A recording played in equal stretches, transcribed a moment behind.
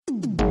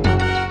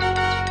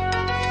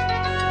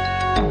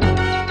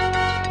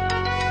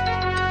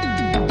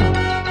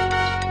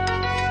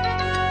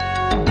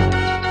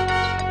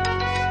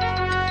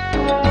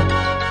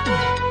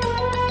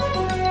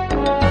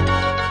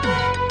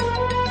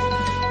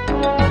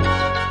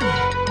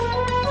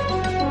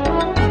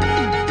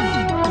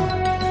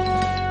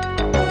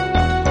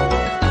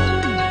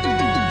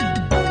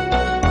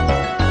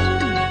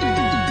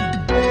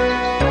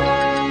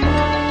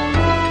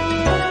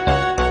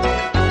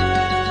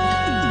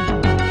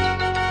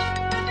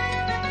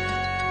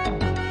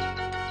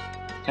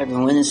Hi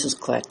everyone, this is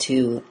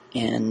Klaatu,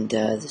 and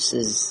this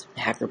is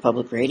Hacker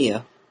Public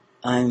Radio.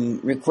 I'm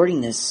recording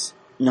this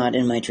not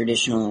in my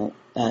traditional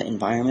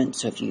environment,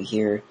 so if you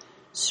hear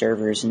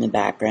servers in the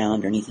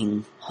background or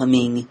anything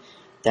humming,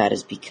 that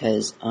is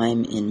because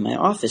I'm in my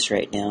office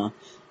right now,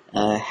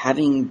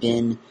 having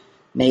been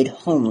made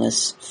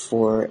homeless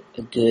for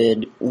a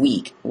good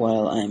week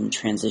while I'm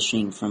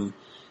transitioning from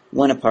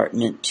one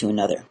apartment to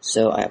another.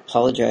 So I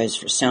apologize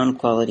for sound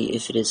quality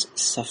if it is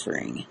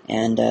suffering.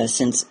 And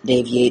since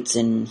Dave Yates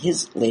in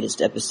his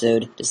latest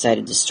episode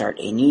decided to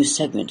start a new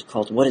segment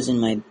called What is in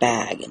My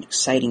Bag, an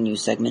exciting new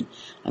segment,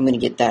 I'm going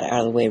to get that out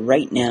of the way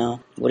right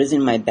now. What is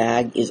in my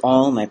bag is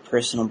all my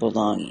personal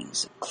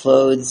belongings.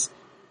 Clothes,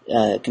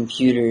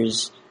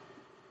 computers,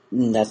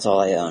 that's all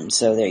I own.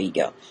 So there you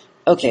go.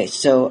 Okay,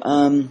 so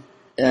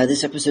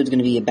this episode is going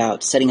to be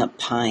about setting up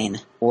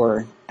Pine,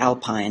 or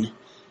Alpine,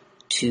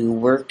 to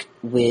work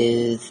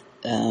with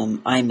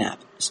IMAP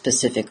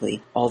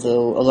specifically,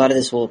 although a lot of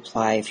this will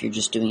apply if you're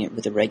just doing it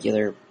with a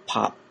regular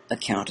POP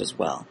account as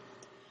well.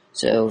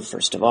 So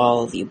first of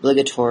all, the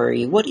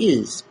obligatory, what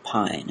is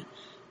Pine?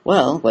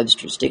 Well,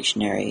 Webster's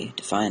Dictionary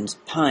defines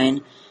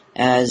Pine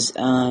as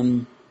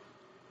an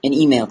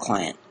email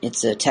client.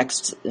 It's a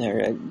text or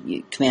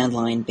a command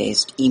line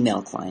based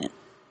email client.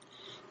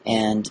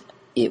 And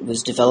it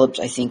was developed,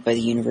 I think, by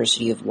the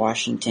University of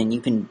Washington. You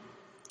can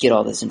get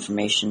all this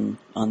information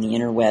on the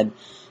interweb.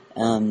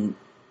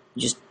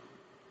 Just,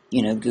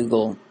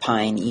 Google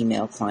Pine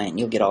email client.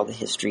 You'll get all the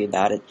history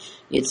about it.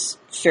 It's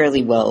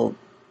fairly well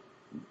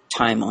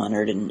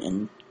time-honored,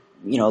 and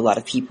a lot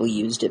of people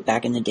used it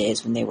back in the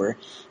days when they were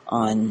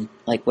on,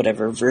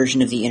 whatever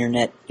version of the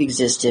internet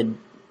existed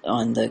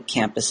on the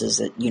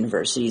campuses at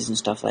universities and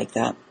stuff like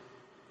that.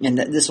 And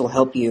this will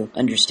help you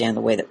understand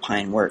the way that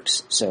Pine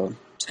works. So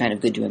it's kind of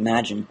good to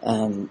imagine.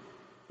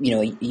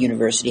 A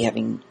university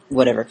having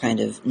whatever kind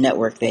of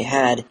network they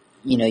had,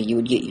 you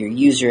would get your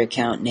user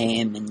account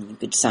name and you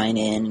could sign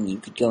in and you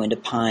could go into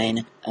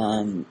Pine,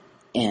 and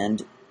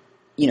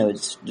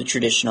it's the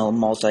traditional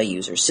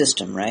multi-user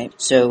system, right?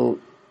 So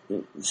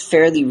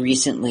fairly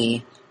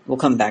recently, we'll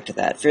come back to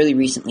that. Fairly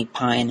recently,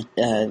 Pine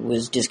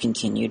was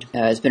discontinued.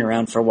 It's been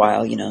around for a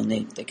while, and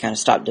they kind of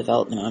stopped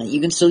development on it.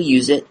 You can still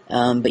use it,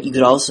 but you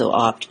could also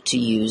opt to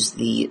use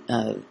the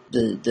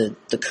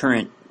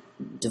current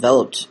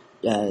developed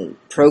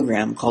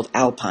program called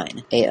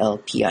Alpine,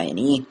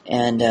 Alpine,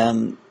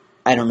 and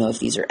I don't know if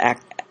these are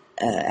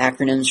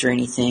acronyms or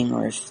anything,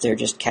 or if they're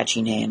just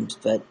catchy names.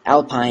 But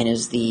Alpine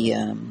is the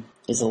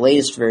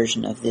latest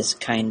version of this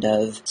kind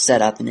of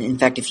setup. And in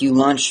fact, if you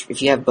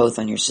have both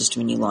on your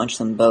system and you launch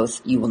them both,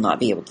 you will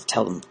not be able to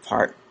tell them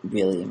apart.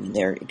 Really, I mean,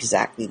 they're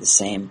exactly the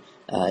same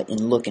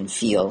in look and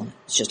feel.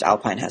 It's just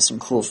Alpine has some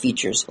cool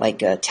features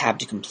like tab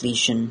to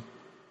completion.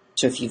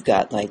 So if you've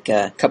got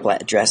a couple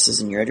of addresses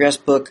in your address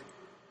book,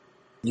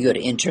 you go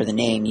to enter the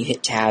name, you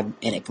hit tab,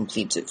 and it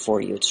completes it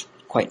for you. It's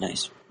quite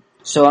nice.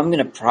 So I'm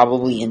going to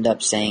probably end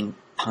up saying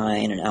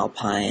Pine and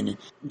Alpine.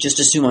 Just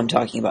assume I'm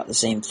talking about the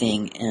same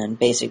thing, and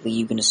basically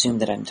you can assume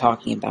that I'm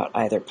talking about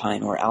either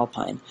Pine or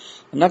Alpine.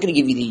 I'm not going to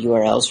give you the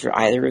URLs for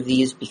either of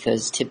these,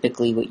 because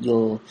typically what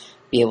you'll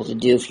be able to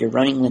do if you're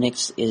running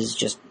Linux is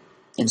just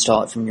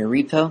install it from your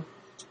repo.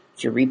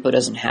 If your repo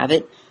doesn't have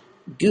it,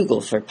 Google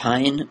for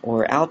Pine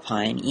or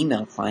Alpine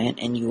email client,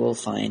 and you will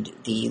find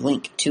the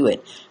link to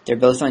it. They're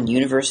both on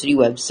university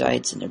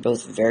websites, and they're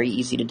both very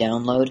easy to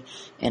download,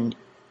 and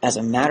as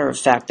a matter of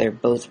fact, they're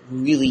both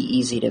really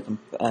easy to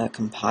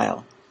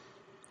compile.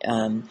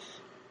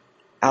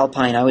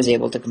 Alpine, I was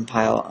able to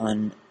compile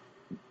on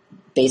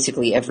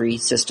basically every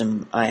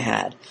system I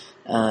had.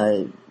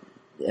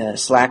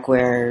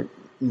 Slackware,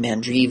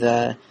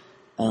 Mandriva,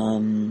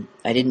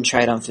 I didn't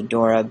try it on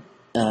Fedora,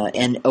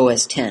 and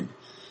OS X.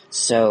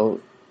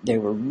 So they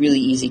were really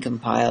easy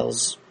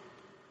compiles.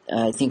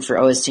 I think for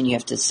OS X you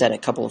have to set a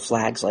couple of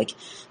flags like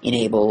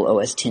enable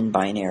OS X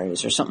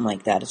binaries or something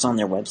like that. It's on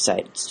their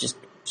website. It's just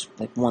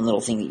like one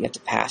little thing that you have to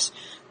pass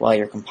while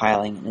you're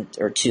compiling,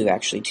 or two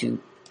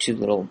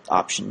little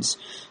options.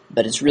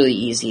 But it's really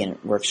easy and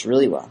it works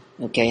really well.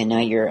 Okay, and now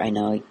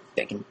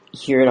I can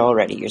hear it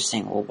already. You're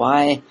saying, well,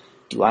 why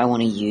do I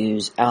want to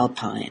use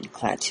Alpine,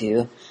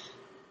 Klaatu?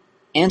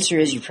 Answer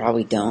is you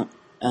probably don't.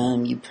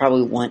 You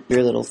probably want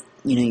your little,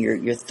 your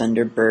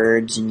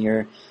Thunderbirds and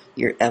your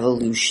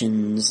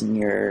Evolutions and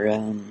your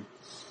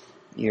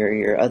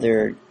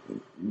other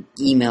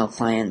email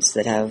clients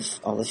that have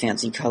all the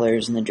fancy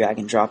colors and the drag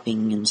and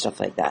dropping and stuff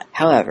like that.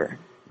 However,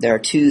 there are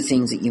three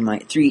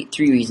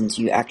reasons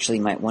you actually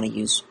might want to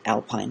use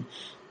Alpine.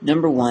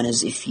 Number one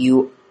is if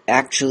you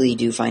actually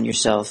do find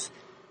yourself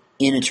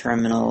in a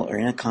terminal or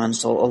in a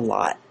console a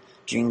lot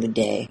during the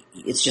day,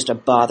 it's just a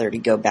bother to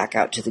go back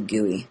out to the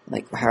GUI.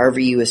 However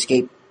you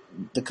escape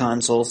the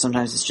console,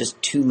 sometimes it's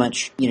just too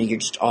much, you're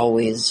just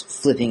always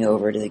flipping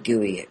over to the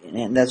GUI,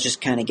 and that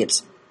just kind of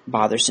gets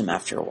bothersome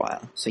after a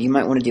while. So you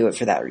might want to do it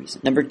for that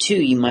reason. Number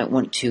two, you might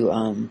want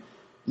to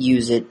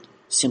use it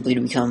simply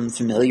to become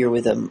familiar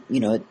with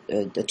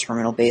a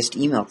terminal-based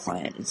email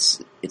client.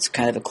 It's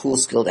kind of a cool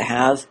skill to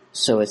have,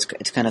 so it's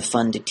kind of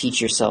fun to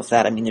teach yourself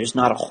that. I mean, there's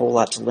not a whole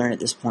lot to learn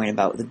at this point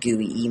about the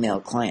GUI email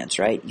clients,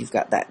 right? You've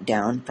got that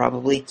down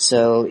probably,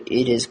 so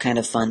it is kind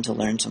of fun to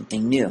learn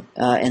something new.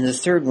 And the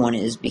third one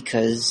is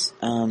because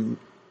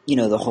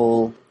the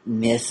whole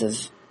myth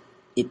of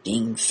it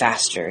being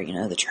faster,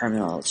 the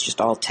terminal, it's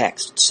just all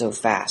text, it's so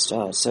fast,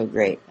 oh, it's so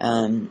great.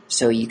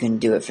 So you can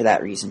do it for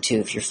that reason too,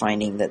 if you're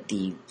finding that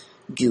the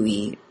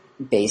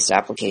GUI-based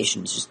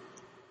application is just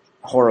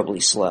horribly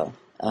slow.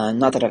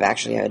 Not that I've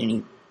actually had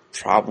any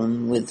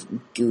problem with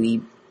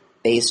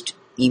GUI-based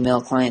email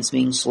clients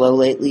being slow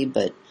lately,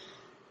 but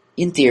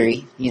in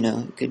theory,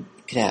 it could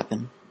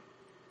happen.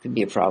 Could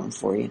be a problem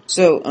for you.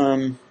 So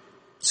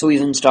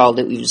we've installed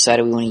it, we've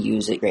decided we want to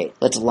use it, great,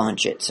 let's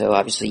launch it. So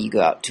obviously you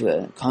go out to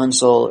a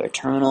console or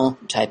terminal,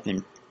 type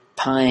in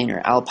Pine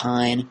or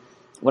Alpine.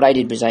 What I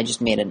did was I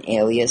just made an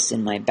alias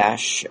in my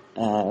bash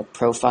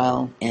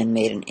profile and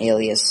made an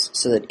alias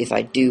so that if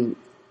I do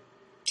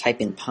type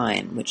in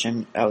Pine, which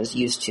I was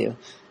used to,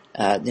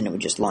 then it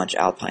would just launch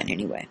Alpine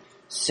anyway.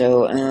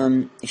 So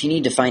if you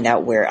need to find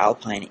out where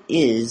Alpine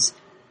is,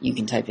 you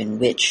can type in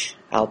which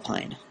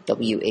Alpine,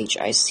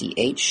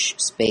 WHICH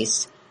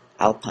space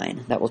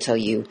Alpine. That will tell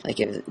you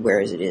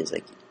where it is,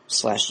 like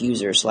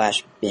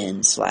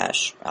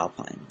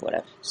 /user/bin/Alpine,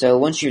 whatever. So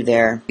once you're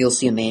there, you'll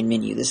see a main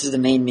menu. This is the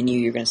main menu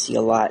you're going to see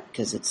a lot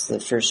because it's the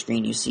first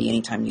screen you see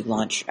anytime you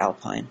launch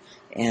Alpine.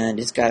 And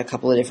it's got a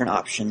couple of different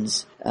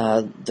options.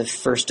 The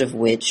first of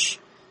which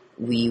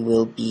we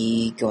will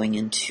be going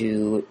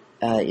into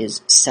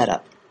is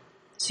setup.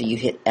 So you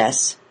hit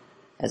S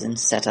as in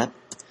setup,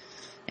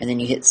 and then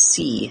you hit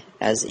C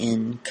as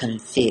in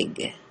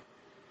config.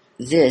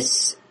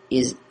 This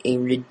is a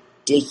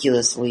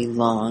ridiculously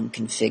long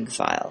config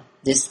file.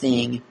 This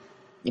thing,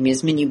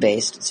 it's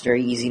menu-based, it's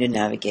very easy to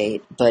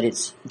navigate, but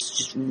it's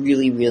just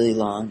really, really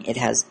long. It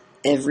has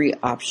every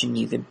option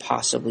you could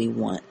possibly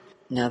want.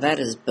 Now that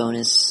is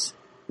bonus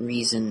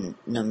reason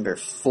number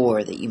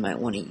 4 that you might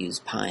want to use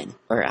Pine,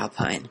 or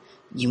Alpine.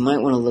 You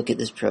might want to look at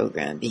this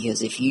program,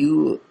 because if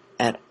you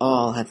at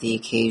all have the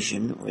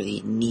occasion, or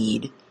the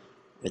need,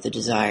 or the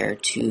desire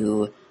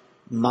to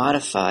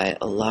modify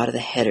a lot of the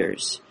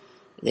headers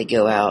that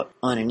go out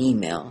on an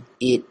email,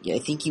 I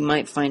think you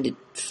might find it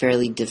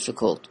fairly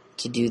difficult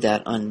to do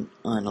that on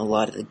a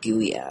lot of the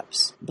GUI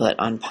apps. But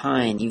on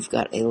Pine, you've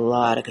got a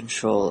lot of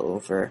control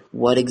over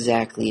what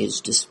exactly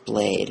is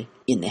displayed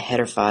in the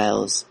header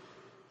files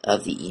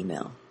of the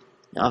email.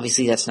 Now,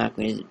 obviously, it's not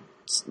going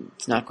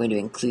to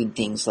include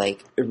things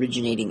like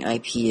originating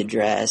IP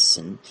address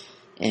and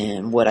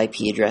what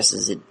IP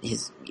addresses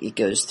it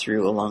goes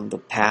through along the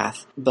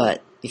path.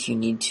 But if you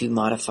need to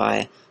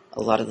modify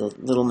a lot of the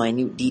little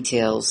minute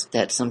details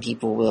that some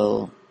people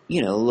will,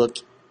 look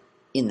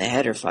in the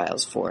header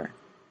files for,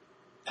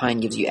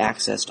 Pine gives you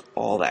access to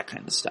all that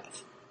kind of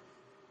stuff.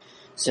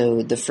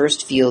 So the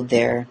first field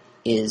there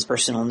is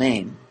personal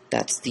name.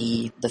 That's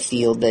the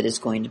field that is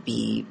going to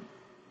be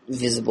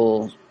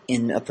visible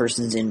in a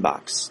person's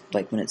inbox,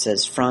 like when it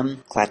says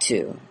from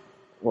Klaatu,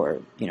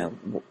 or,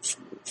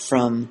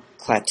 from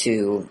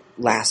Klaatu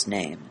last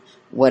name.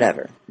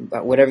 Whatever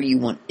you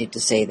want it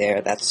to say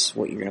there, that's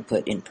what you're going to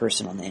put in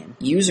personal name.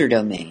 User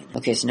domain.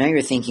 Okay, so now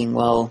you're thinking,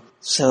 well,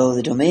 so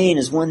the domain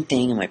is one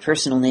thing and my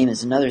personal name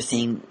is another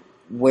thing.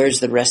 Where's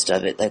the rest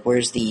of it? Like,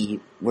 where's the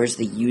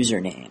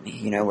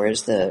username?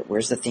 Where's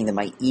the thing that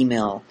my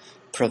email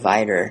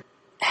provider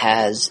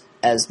has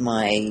as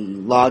my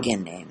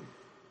login name?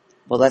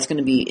 Well, that's going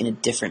to be in a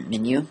different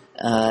menu,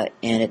 and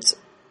it's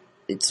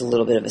a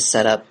little bit of a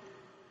setup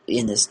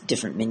in this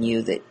different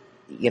menu that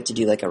you have to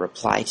do like a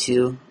reply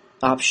to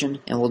option,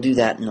 and we'll do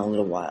that in a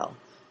little while.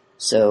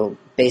 So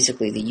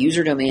basically, the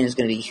user domain is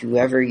going to be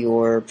whoever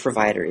your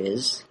provider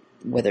is,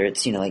 whether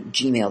it's like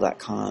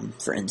gmail.com,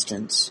 for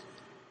instance,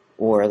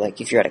 or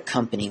like if you're at a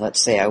company.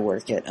 Let's say I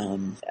work at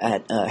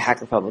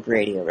Hacker Public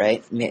Radio,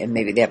 right?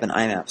 Maybe they have an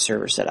IMAP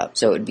server set up,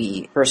 so it would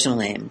be personal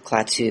name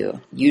Klaatu,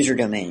 user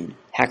domain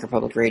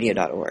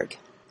hackerpublicradio.org,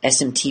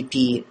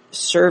 SMTP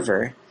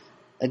server.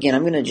 Again,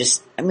 I'm going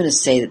to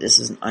say that this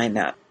is an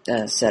IMAP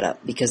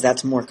setup because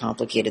that's more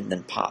complicated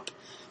than POP.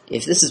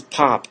 If this is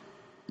POP,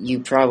 you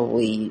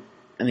probably,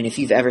 if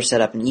you've ever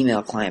set up an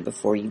email client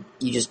before, you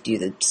just do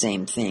the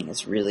same thing.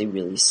 It's really,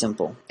 really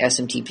simple.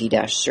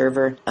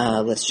 SMTP-server,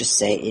 let's just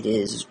say it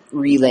is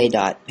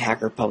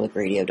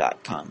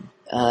relay.hackerpublicradio.com.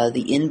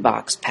 The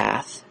inbox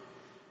path,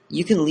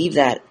 you can leave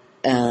that,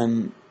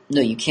 no,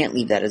 you can't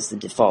leave that as the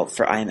default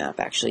for IMAP,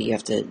 actually. You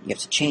have to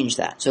change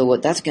that. So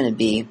what that's going to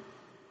be,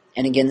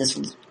 and again, this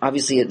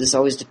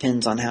always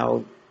depends on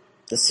how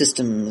the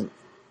system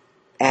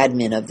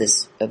admin of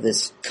this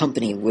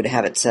company would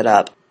have it set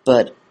up,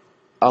 but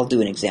I'll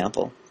do an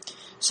example.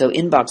 So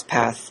inbox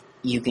path,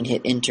 you can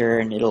hit enter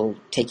and it'll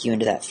take you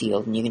into that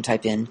field, and you can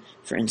type in,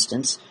 for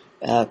instance,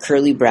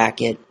 curly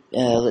bracket,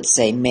 let's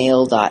say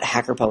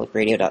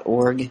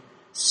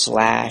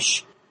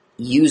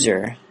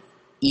mail.hackerpublicradio.org/user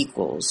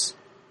equals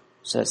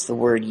So it's the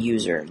word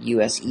user,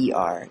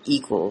 user,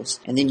 equals,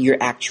 and then your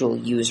actual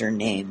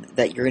username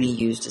that you're going to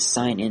use to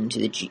sign into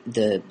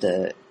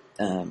the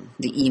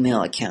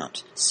email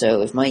account.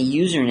 So if my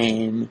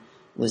username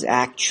was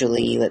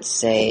actually, let's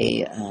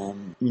say,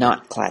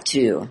 not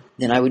Klaatu,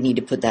 then I would need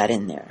to put that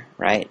in there,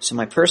 right? So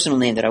my personal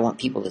name that I want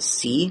people to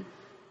see,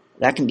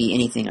 that can be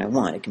anything I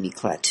want. It can be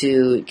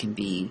Klaatu, it can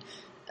be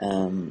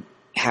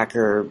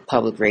Hacker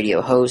Public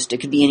Radio Host,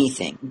 it could be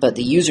anything. But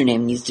the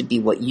username needs to be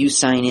what you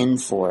sign in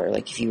for.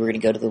 Like if you were going to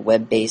go to the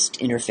web-based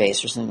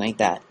interface or something like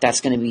that,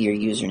 that's going to be your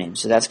username.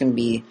 So that's going to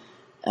be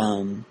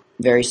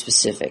very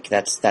specific.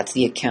 That's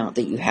the account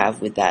that you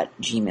have with that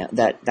Gmail,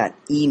 that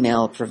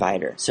email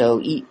provider. So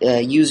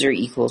user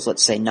equals,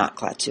 let's say, not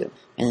Klaatu,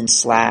 and then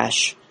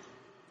slash.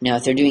 Now,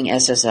 if they're doing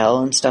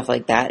SSL and stuff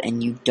like that,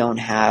 and you don't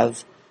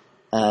have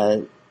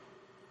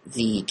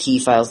the key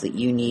files that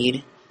you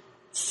need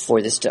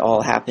for this to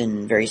all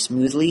happen very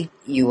smoothly,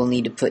 you will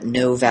need to put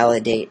no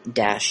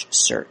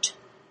validate-cert.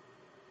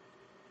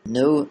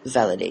 No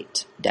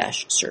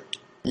validate-cert.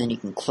 And then you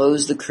can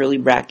close the curly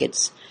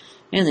brackets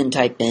and then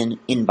type in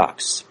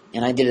inbox.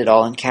 And I did it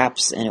all in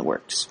caps and it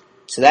works.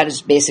 So that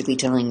is basically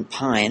telling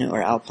Pine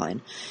or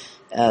Alpine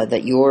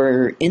that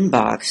your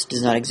inbox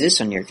does not exist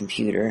on your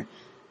computer.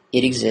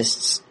 It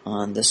exists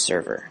on the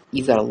server.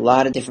 You've got a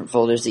lot of different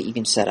folders that you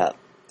can set up.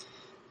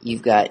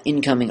 You've got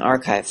incoming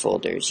archive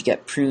folders. You've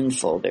got pruned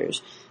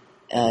folders.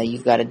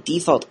 You've got a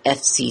default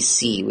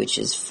FCC, which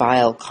is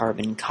file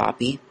carbon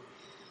copy,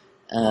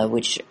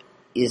 which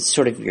is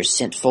sort of your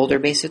sent folder,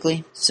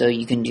 basically. So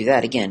you can do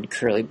that again,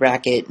 curly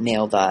bracket,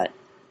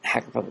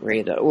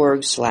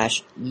 mail.hackerpublicradio.org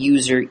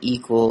 /user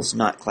equals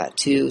not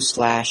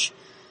Klaatu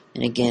 /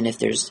 and again, if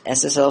there's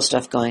SSL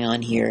stuff going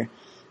on here,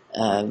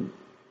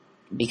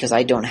 because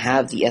I don't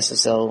have the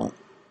SSL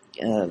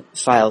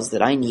files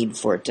that I need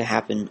for it to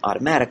happen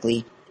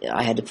automatically,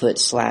 I had to put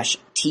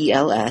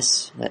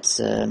 /TLS,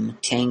 that's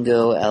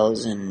Tango,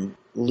 L's, and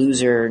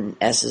loser, and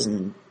S's,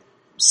 and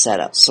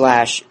setup,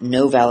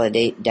 /no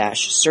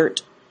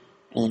validate-cert,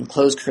 and then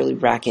close curly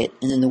bracket,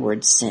 and then the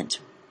word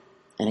sent.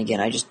 And again,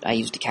 I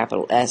used a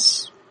capital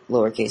S,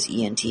 lowercase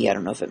ENT, I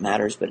don't know if it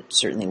matters, but it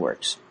certainly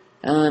works.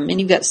 And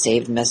you've got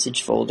saved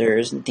message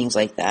folders and things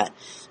like that.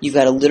 You've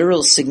got a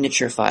literal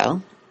signature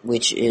file,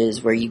 which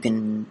is where you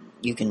can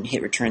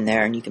hit return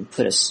there, and you can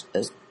put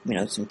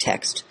some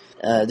text.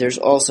 There's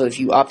also, if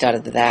you opt out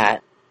of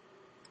that,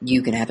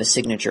 you can have a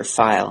signature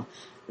file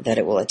that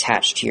it will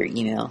attach to your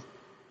email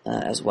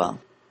as well.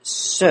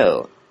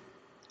 So,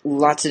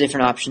 lots of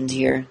different options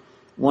here.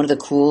 One of the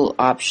cool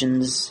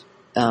options,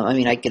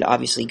 I could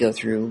obviously go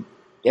through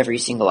every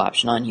single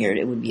option on here.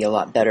 It would be a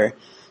lot better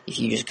if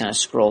you just kind of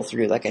scroll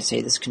through. Like I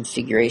say, this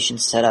configuration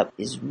setup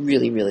is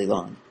really, really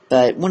long.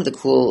 But one of the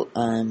cool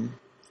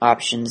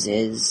options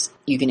is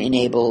you can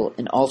enable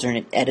an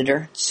alternate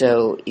editor.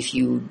 So if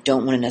you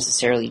don't want to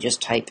necessarily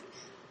just type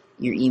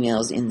your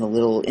emails in the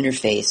little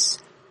interface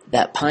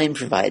that Pine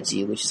provides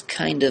you, which is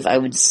kind of, I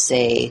would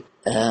say,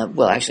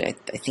 I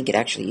think it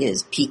actually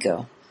is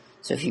Pico.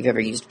 So if you've ever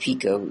used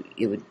Pico,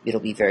 it'll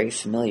be very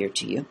familiar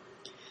to you.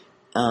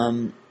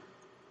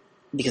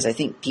 Because I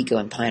think Pico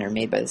and Pine are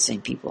made by the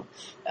same people,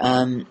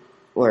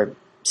 or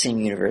same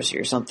university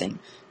or something.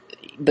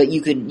 But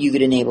you could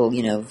enable,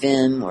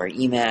 Vim or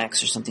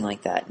Emacs or something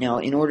like that. Now,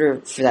 in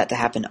order for that to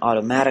happen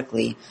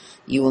automatically,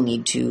 you will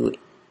need to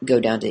go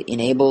down to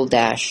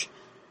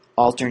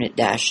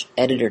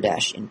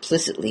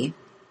enable-alternate-editor-implicitly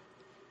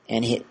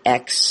and hit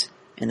X,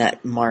 and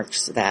that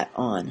marks that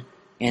on.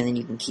 And then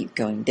you can keep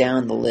going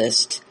down the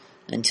list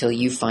until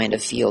you find a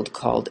field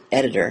called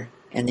editor,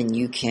 and then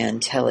you can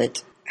tell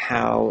it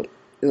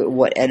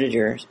what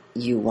editor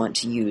you want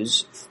to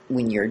use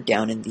when you're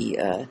down in the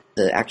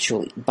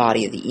actual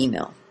body of the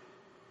email.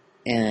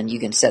 And you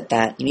can set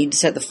that. You need to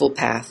set the full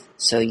path,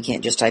 so you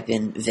can't just type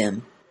in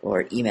Vim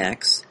or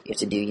Emacs. You have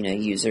to do,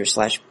 user/bin/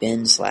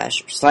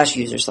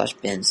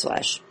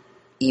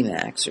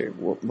 user/bin/Emacs or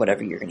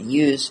whatever you're going to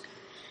use.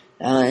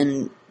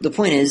 And the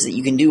point is that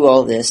you can do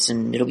all this,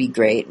 and it'll be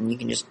great, and you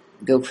can just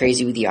go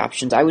crazy with the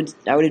options. I would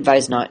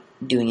advise not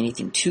doing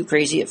anything too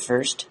crazy at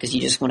first, because you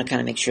just want to kind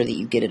of make sure that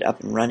you get it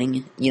up and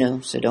running,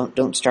 so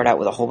don't start out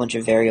with a whole bunch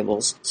of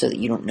variables so that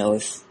you don't know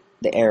if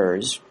the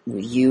errors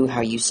with you,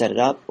 how you set it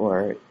up,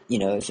 or,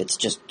 if it's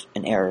just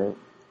an error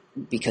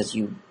because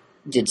you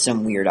did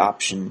some weird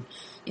option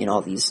in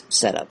all these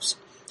setups.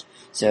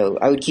 So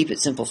I would keep it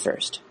simple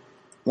first.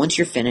 Once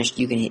you're finished,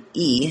 you can hit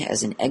E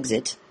as in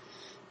exit,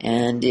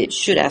 and it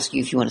should ask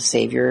you if you want to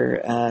save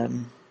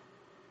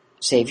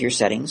your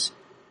settings.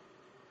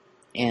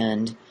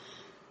 And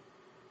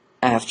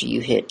after you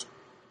hit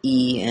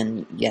E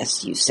and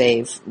yes, you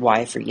save,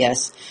 Y for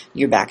yes,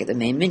 you're back at the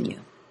main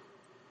menu.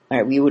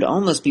 Alright, we would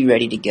almost be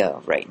ready to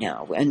go right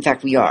now. In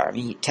fact, we are.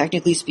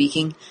 Technically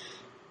speaking,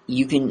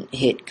 you can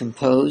hit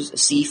compose,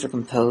 C for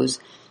compose.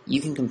 You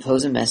can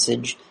compose a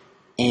message,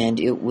 and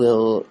it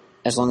will,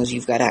 as long as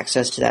you've got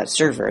access to that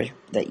server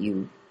that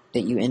you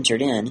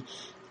entered in,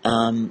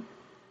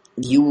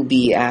 you will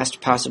be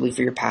asked possibly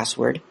for your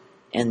password,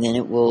 and then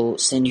it will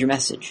send your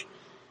message.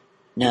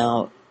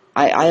 Now,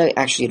 I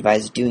actually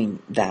advise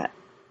doing that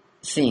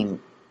thing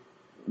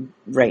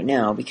right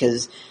now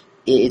because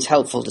it's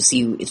helpful to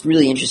see. It's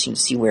really interesting to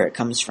see where it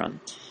comes from.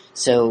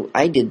 So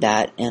I did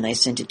that, and I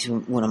sent it to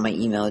one of my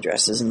email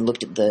addresses and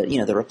looked at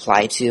the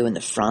reply to and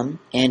the from,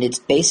 and it's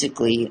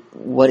basically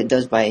what it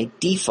does by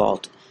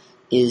default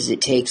is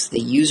it takes the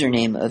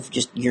username of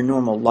just your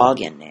normal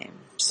login name.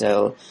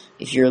 So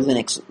if your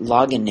Linux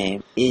login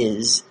name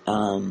is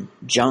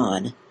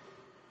John,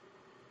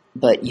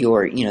 but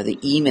the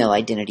email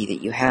identity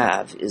that you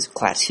have is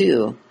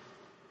Klaatu,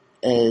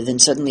 then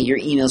suddenly your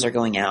emails are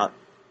going out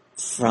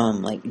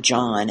from like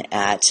John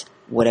at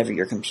whatever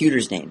your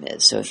computer's name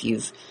is. So if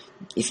you've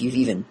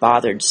even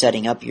bothered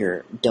setting up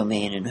your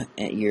domain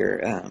and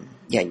your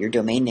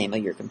domain name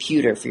of your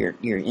computer for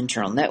your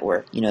internal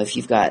network, if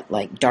you've got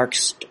like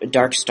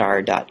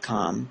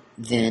darkstar.com,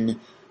 then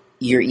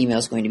your email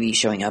is going to be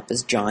showing up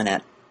as John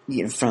at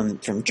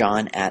from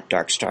John at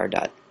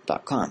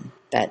darkstar.com.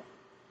 That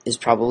is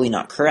probably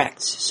not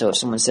correct. So if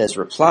someone says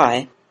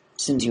reply,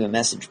 sends you a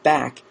message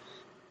back,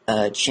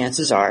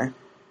 chances are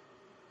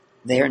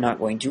they are not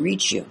going to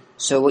reach you.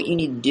 So what you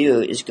need to do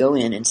is go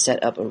in and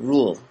set up a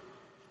rule.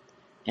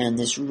 And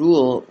this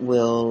rule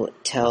will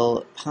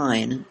tell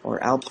Pine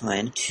or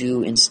Alpine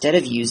to, instead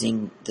of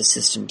using the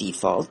system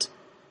default,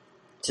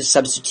 to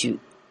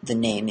substitute the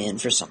name in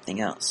for something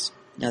else.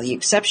 Now the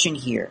exception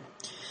here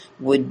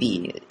would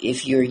be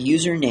if your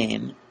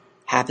username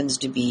happens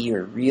to be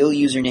your real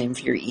username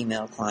for your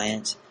email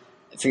client,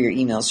 for your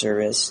email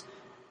service,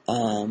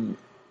 and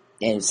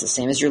it's the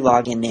same as your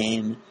login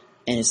name,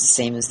 and it's the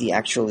same as the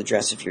actual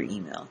address of your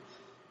email.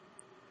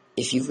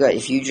 If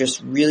you're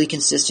just really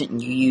consistent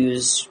and you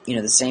use,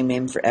 the same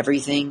name for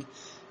everything,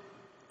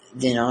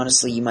 then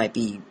honestly you might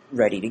be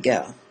ready to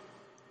go.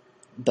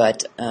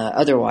 But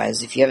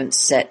otherwise, if you haven't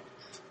set,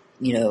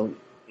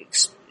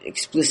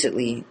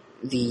 explicitly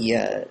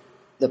the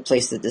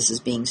place that this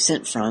is being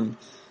sent from,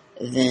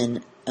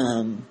 then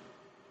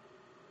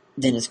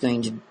it's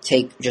going to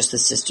take just the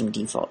system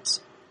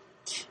defaults.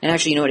 And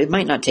actually, it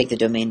might not take the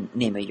domain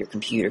name of your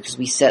computer because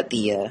we set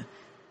the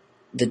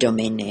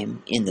domain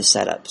name in the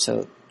setup.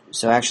 So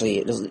actually,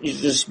 it'll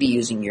just be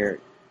using your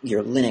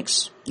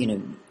Linux,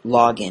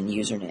 login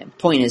username.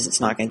 Point is,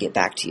 it's not going to get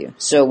back to you.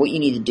 So what you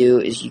need to do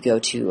is you go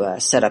to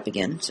setup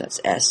again, so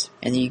that's S,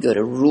 and then you go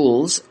to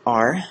rules,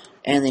 R,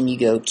 and then you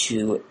go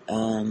to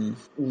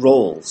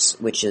roles,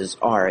 which is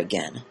R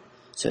again.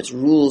 So it's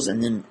rules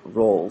and then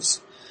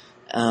roles.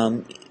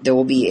 There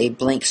will be a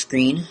blank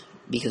screen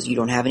because you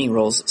don't have any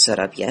roles set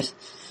up yet,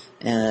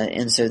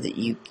 and so that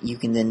you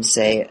can then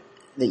say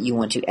that you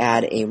want to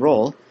add a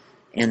role,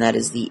 and that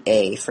is the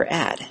A for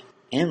add.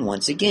 And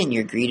once again,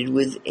 you're greeted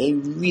with a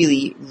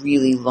really,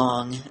 really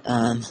long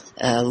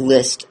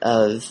list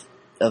of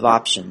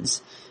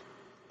options.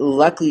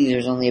 Luckily,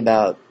 there's only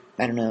about,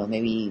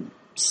 maybe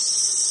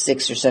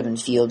 6 or 7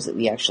 fields that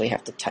we actually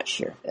have to touch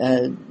here.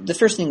 The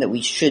first thing that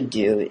we should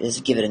do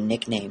is give it a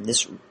nickname.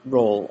 This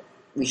role,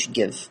 we should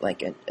give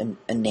like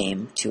a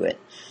name to it.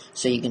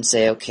 So you can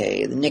say,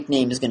 okay, the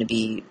nickname is going to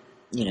be,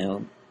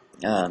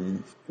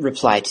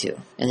 reply to.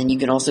 And then you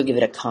can also give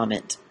it a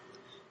comment.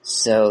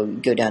 So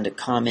go down to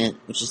comment,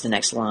 which is the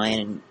next line,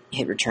 and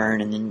hit return,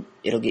 and then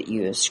it'll get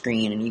you a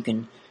screen, and you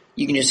can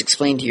just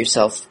explain to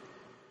yourself,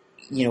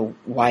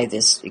 why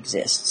this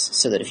exists,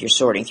 so that if you're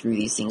sorting through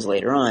these things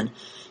later on,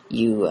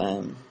 you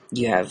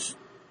have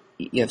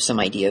some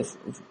idea of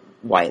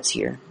why it's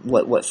here,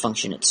 what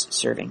function it's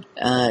serving.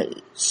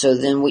 So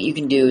then what you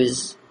can do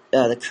is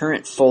the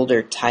current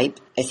folder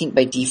type, I think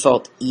by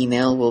default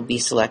email will be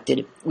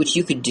selected, which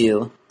you could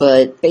do,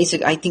 but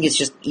I think it's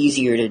just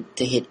easier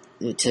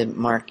to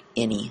mark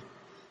any,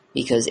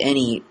 because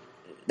any,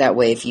 that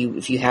way if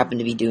you happen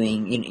to be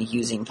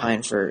using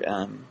Pine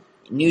for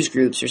news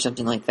groups or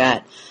something like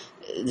that,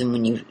 then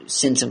when you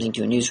send something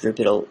to a news group,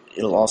 it'll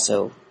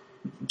also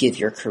give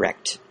your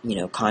correct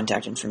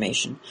contact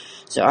information.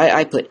 So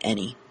I put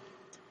any.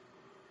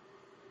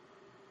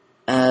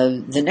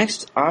 The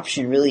next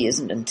option really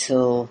isn't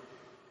until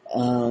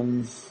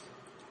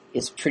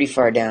it's pretty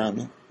far down.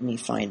 Let me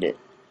find it.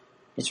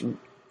 It's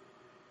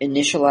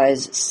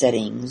initialize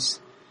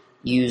settings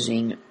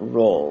using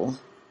role,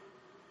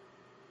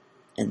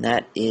 and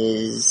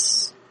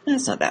that's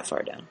not that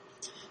far down.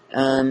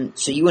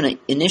 So you want to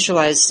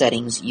initialize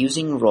settings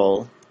using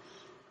role,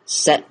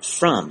 set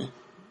from.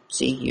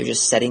 See, you're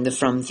just setting the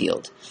from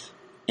field,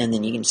 and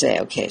then you can say,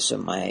 okay, so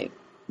my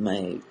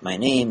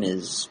name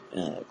is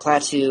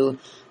Klaatu,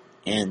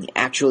 and the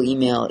actual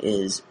email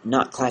is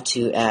not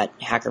Klaatu at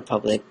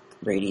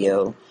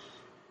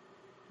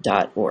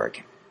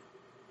hackerpublicradio.org.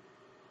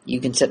 You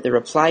can set the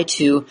reply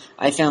to.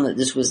 I found that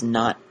this was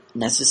not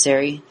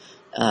necessary.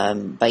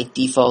 By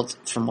default,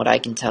 from what I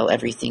can tell,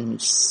 everything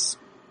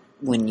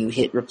when you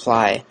hit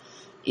reply,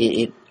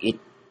 it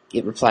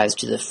replies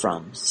to the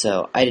from.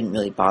 So I didn't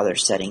really bother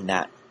setting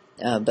that.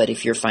 But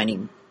if you're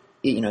finding,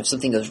 if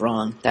something goes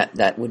wrong,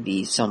 that would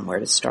be somewhere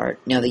to start.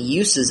 Now the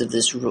uses of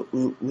this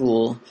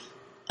rule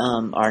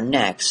are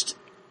next.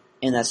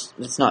 and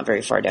that's not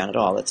very far down at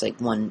all. That's like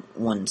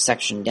one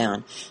section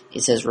down.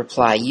 It says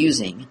reply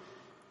using.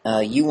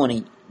 You want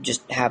to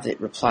just have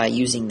it reply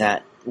using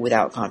that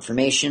without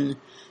confirmation.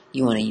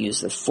 You want to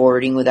use the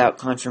forwarding without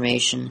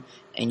confirmation,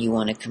 and you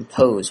want to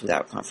compose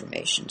without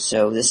confirmation.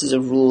 So this is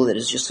a rule that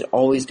is just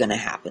always going to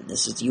happen.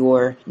 This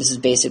is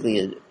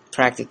basically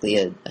practically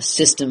a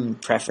system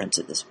preference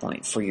at this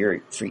point for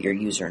your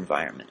user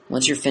environment.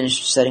 Once you're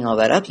finished setting all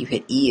that up, you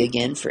hit E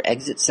again for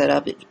exit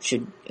setup. It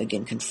should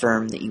again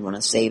confirm that you want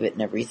to save it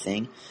and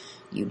everything.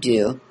 You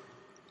do.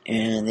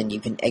 And then you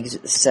can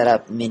exit the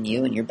setup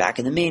menu and you're back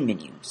in the main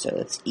menu. So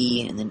it's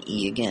E and then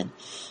E again.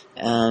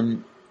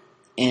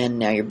 And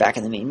now you're back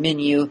in the main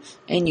menu,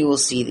 and you will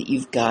see that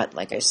you've got,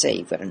 like I say,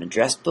 you've got an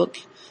address book,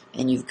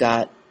 and you've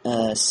got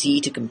C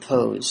to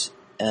compose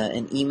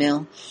an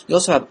email. You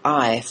also have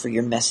I for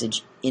your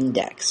message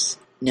index.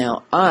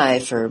 Now, I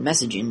for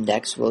message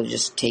index will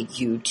just take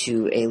you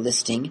to a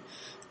listing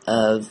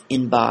of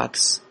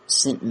inbox,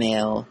 sent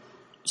mail,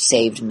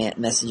 saved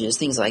messages,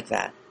 things like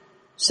that.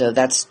 So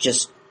that's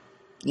just,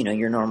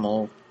 your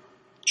normal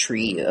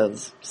tree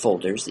of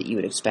folders that you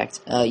would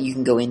expect. You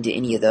can go into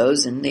any of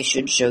those, and they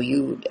should show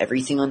you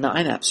everything on the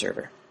IMAP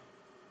server.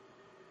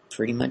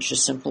 Pretty much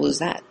as simple as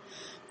that.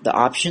 The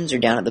options are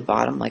down at the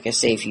bottom. Like I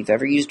say, if you've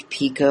ever used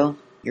Pico,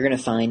 you're going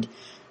to find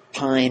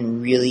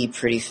Pine really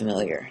pretty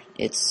familiar.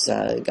 It's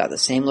got the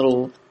same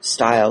little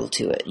style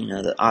to it.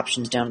 The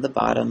options down at the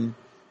bottom,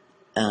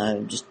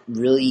 just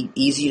really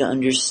easy to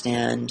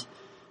understand.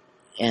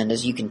 And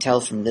as you can tell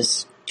from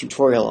this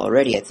tutorial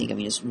already,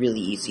 it's really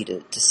easy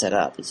to set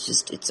up.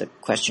 It's a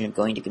question of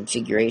going to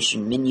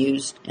configuration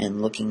menus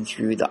and looking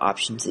through the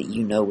options that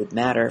would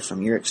matter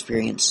from your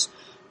experience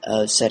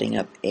of setting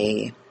up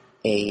a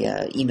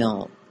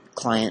email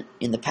client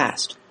in the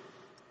past.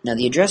 Now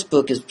the address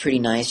book is pretty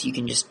nice. You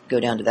can just go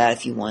down to that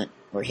if you want,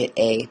 or hit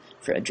A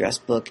for address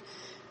book.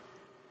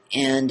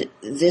 And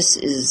this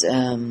is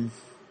a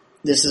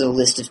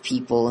list of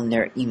people and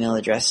their email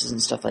addresses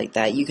and stuff like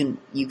that. You can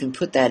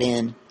put that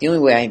in. The only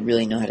way I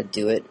really know how to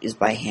do it is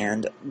by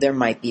hand. There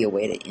might be a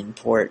way to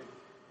import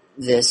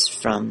this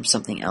from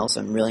something else.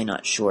 I'm really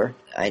not sure.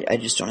 I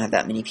just don't have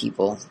that many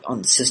people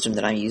on the system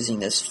that I'm using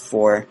this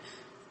for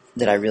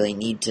that I really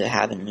need to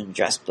have in an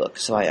address book.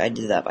 So I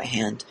did that by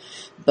hand.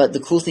 But the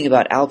cool thing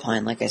about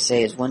Alpine, like I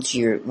say, is once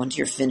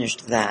you're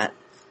finished that,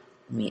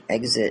 let me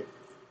exit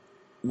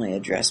my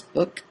address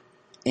book.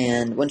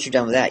 And once you're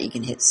done with that, you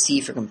can hit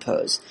C for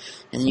compose.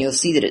 And then you'll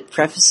see that it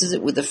prefaces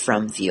it with the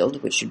from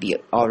field, which should be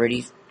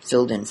already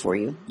filled in for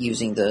you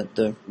using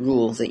the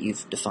rule that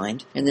you've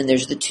defined. And then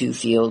there's the to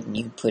field, and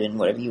you can put in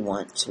whatever you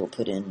want. So we'll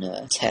put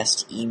in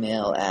test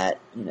email at,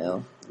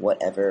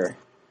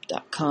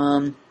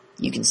 whatever.com.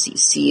 You can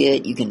CC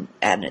it. You can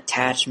add an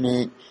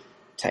attachment.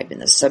 Type in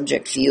the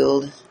subject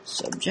field,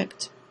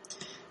 subject.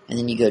 And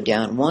then you go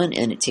down one,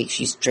 and it takes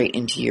you straight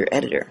into your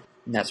editor.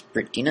 And that's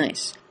pretty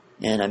nice.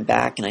 And I'm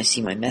back, and I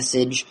see my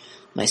message.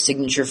 My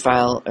signature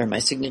file, or my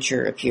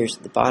signature appears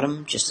at the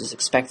bottom, just as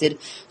expected.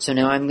 So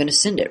now I'm going to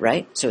send it,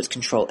 right? So it's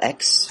Control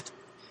X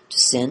to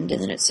send, and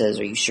then it says,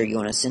 are you sure you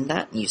want to send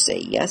that? And you say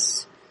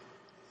yes.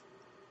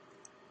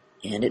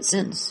 And it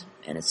sends.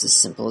 And it's as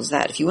simple as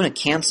that. If you want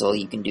to cancel,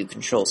 you can do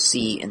Control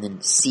C, and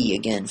then C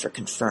again for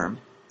confirm.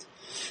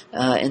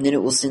 And then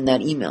it will send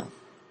that email.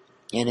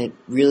 And it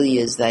really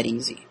is that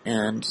easy.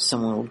 And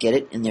someone will get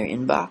it in their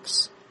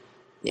inbox.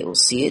 They will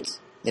see it.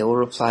 They will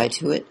reply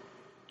to it.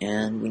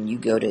 And when you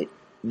go to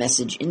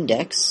message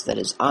index, that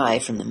is I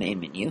from the main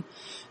menu,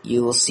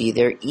 you will see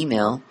their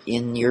email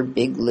in your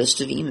big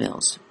list of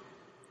emails.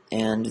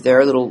 And there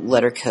are little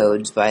letter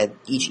codes by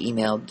each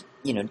email,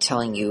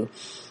 telling you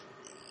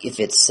if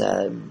it's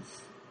a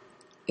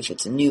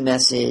new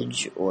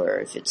message or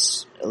if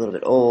it's a little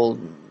bit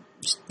old,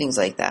 just things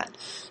like that.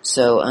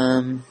 So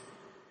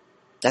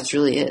that's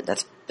really it.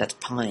 That's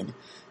Pine.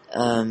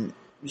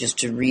 Just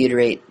to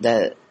reiterate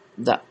that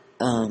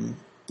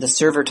the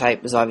server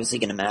type is obviously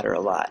going to matter a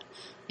lot,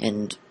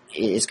 and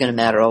it's going to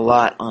matter a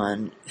lot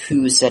on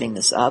who is setting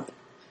this up,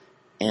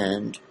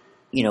 and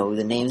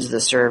the names of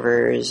the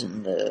servers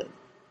and the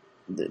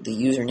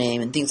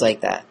username and things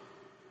like that.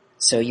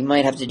 So you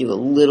might have to do a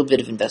little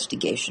bit of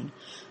investigation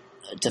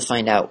to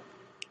find out,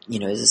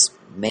 is this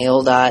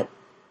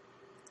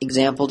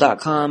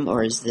mail.example.com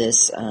or is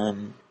this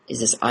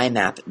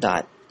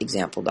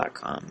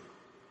imap.example.com,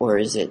 or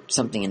is it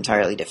something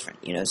entirely different?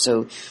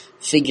 So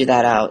figure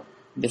that out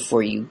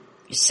before you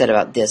set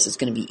about this. It's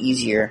going to be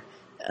easier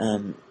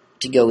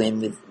to go in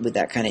with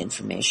that kind of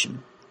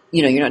information.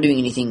 You're not doing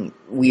anything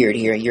weird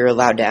here. You're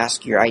allowed to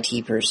ask your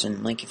IT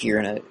person, like if you're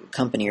in a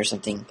company or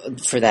something,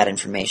 for that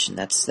information.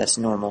 That's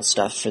normal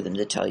stuff for them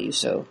to tell you,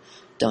 so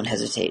don't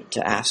hesitate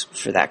to ask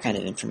for that kind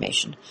of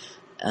information.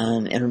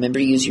 And remember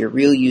to use your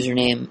real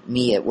username.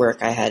 Me at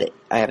work, I have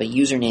a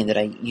username that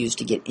I use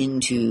to get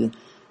into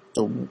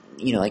the,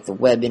 like the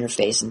web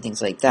interface and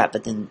things like that,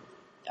 but then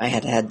I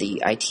had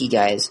the IT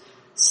guys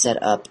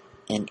set up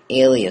an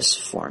alias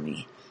for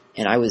me.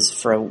 And I was,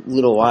 for a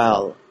little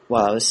while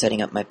I was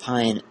setting up my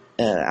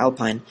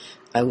Alpine,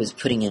 I was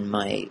putting in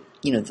my,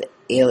 the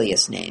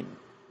alias name,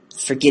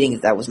 forgetting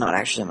that was not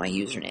actually my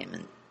username,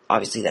 and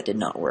obviously that did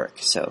not work.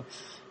 So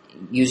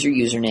use your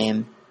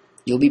username.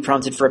 You'll be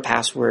prompted for a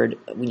password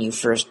when you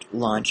first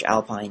launch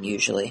Alpine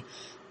usually,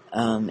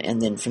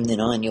 and then from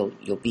then on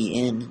you'll be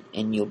in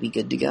and you'll be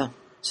good to go.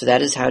 So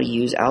that is how to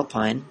use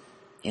Alpine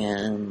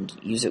and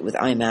use it with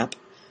IMAP.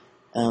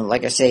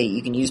 Like I say,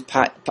 you can use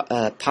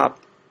pop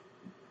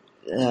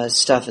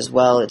stuff as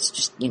well. It's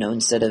just,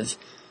 instead of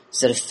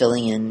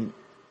filling in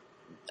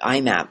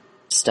IMAP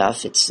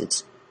stuff,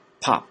 it's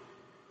pop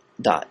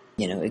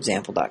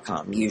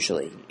example.com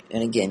usually.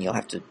 And again, you'll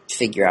have to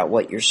figure out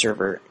what your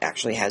server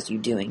actually has you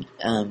doing.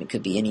 It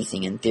could be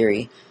anything in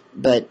theory,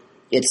 but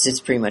it's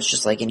pretty much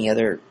just like any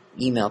other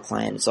email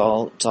client. It's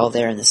all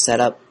there in the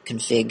setup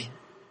config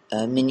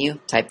menu.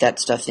 Type that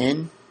stuff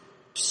in,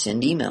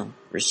 send email,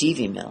 receive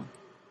email,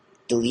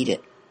 delete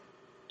it,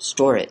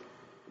 store it,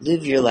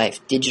 live your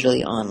life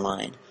digitally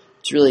online.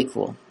 It's really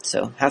cool.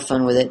 So have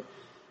fun with it.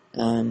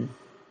 And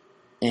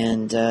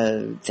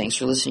thanks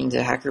for listening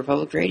to Hacker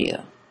Public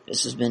Radio.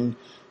 This has been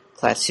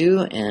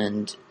Klaatu,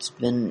 and it's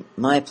been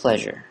my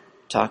pleasure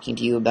talking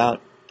to you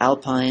about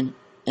Alpine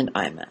and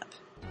IMAP.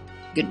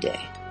 Good day.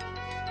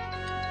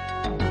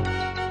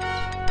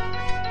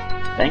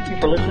 Thank you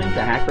for listening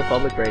to Hacker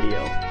Public Radio.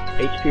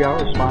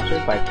 HPR is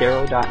sponsored by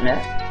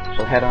Caro.net,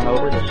 so head on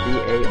over to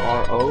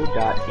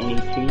caro.net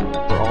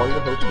for all your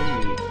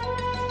hosting needs.